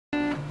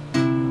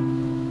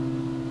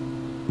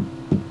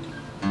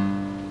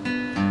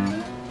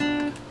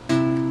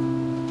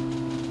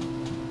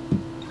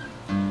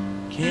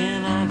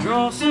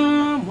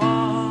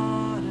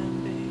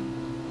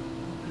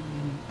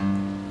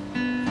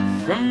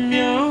from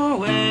your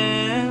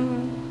well.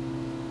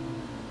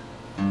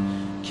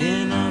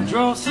 Can I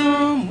draw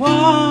some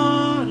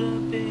water,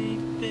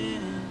 baby?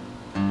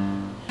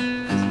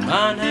 'Cause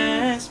mine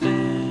has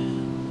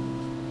failed.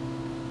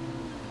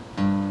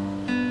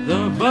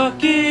 The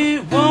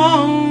bucket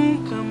won't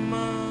come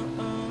up,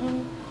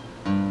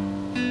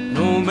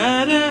 no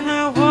matter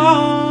how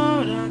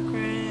hard I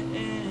crank.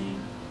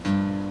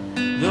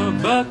 The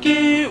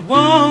bucket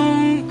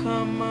won't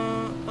come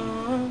up,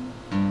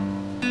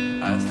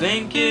 I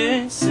think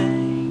it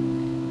sank.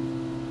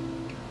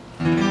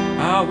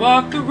 I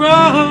walk the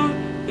road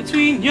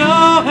between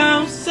your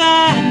house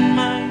and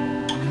mine.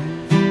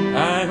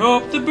 I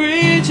hope the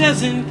bridge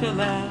hasn't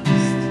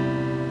collapsed.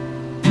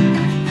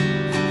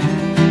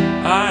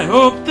 I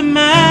hope the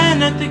man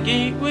at the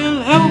gate will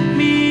help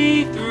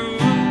me through,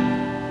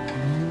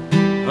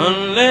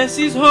 unless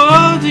he's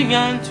holding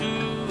on to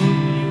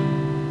you,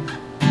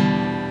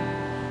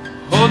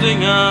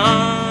 holding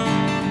on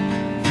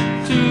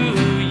to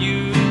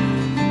you.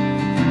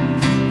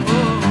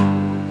 Oh.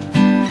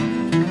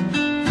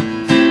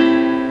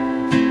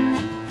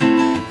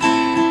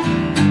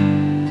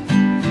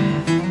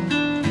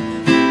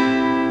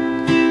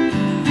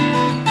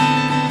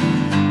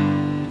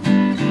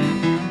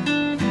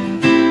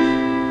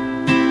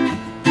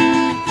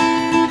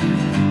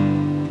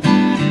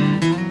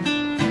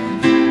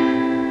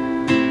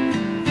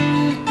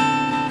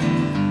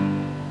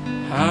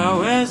 How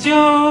has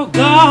your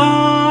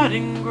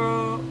garden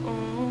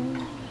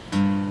grown?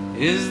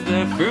 Is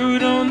there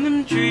fruit on them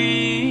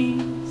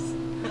trees?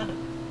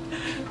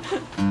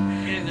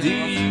 Do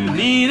you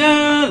need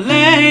a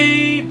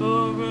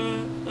laborer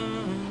to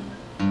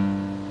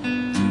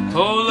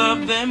pull up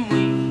them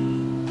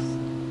weeds?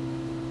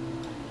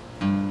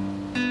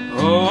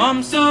 Oh,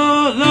 I'm so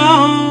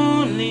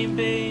lonely,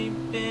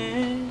 baby,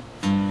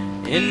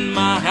 in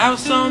my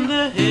house on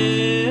the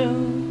hill.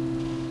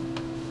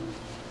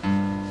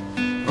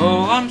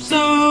 Oh, I'm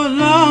so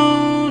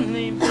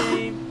lonely,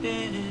 baby,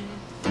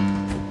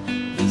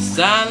 the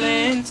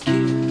silence kills.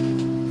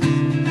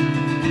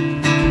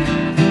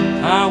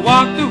 I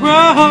walk the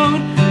road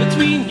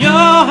between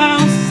your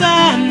house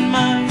and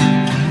mine.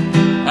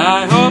 I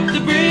hope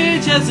the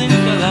bridge hasn't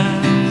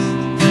collapsed.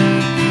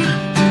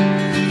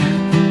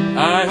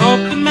 I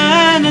hope the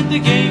man at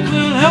the gate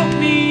will help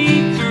me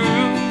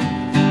through,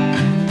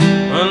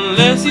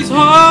 unless he's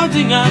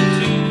holding on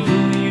to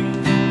you,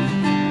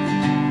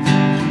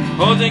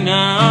 holding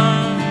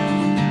on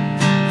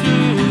to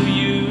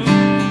you.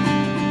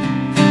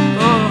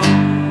 Oh.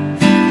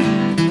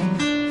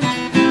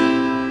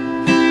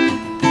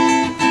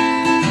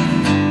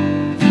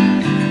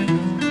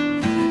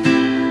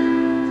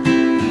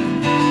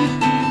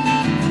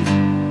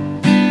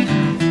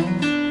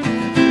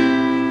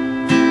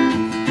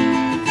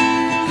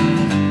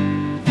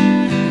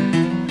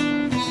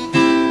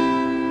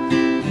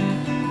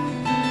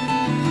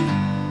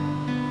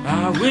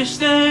 I wish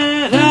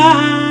that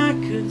I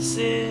could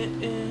sit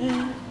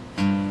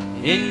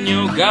in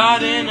your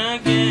garden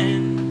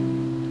again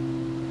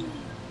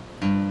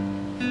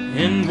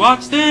and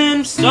watch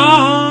them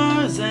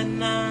stars at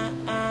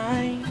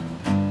night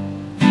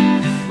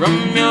from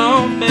your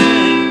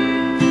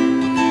bed.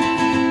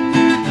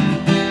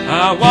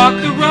 I walk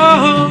the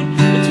road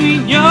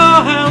between your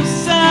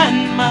house and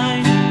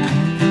mine.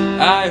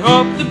 I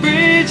hope the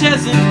bridge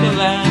hasn't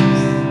collapsed.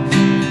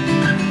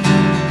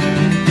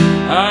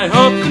 I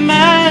hope the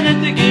man at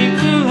the gate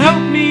will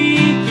help me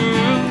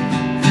through,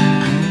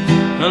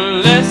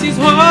 unless he's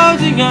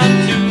holding on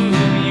to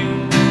you,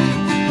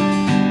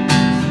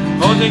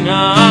 holding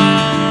on.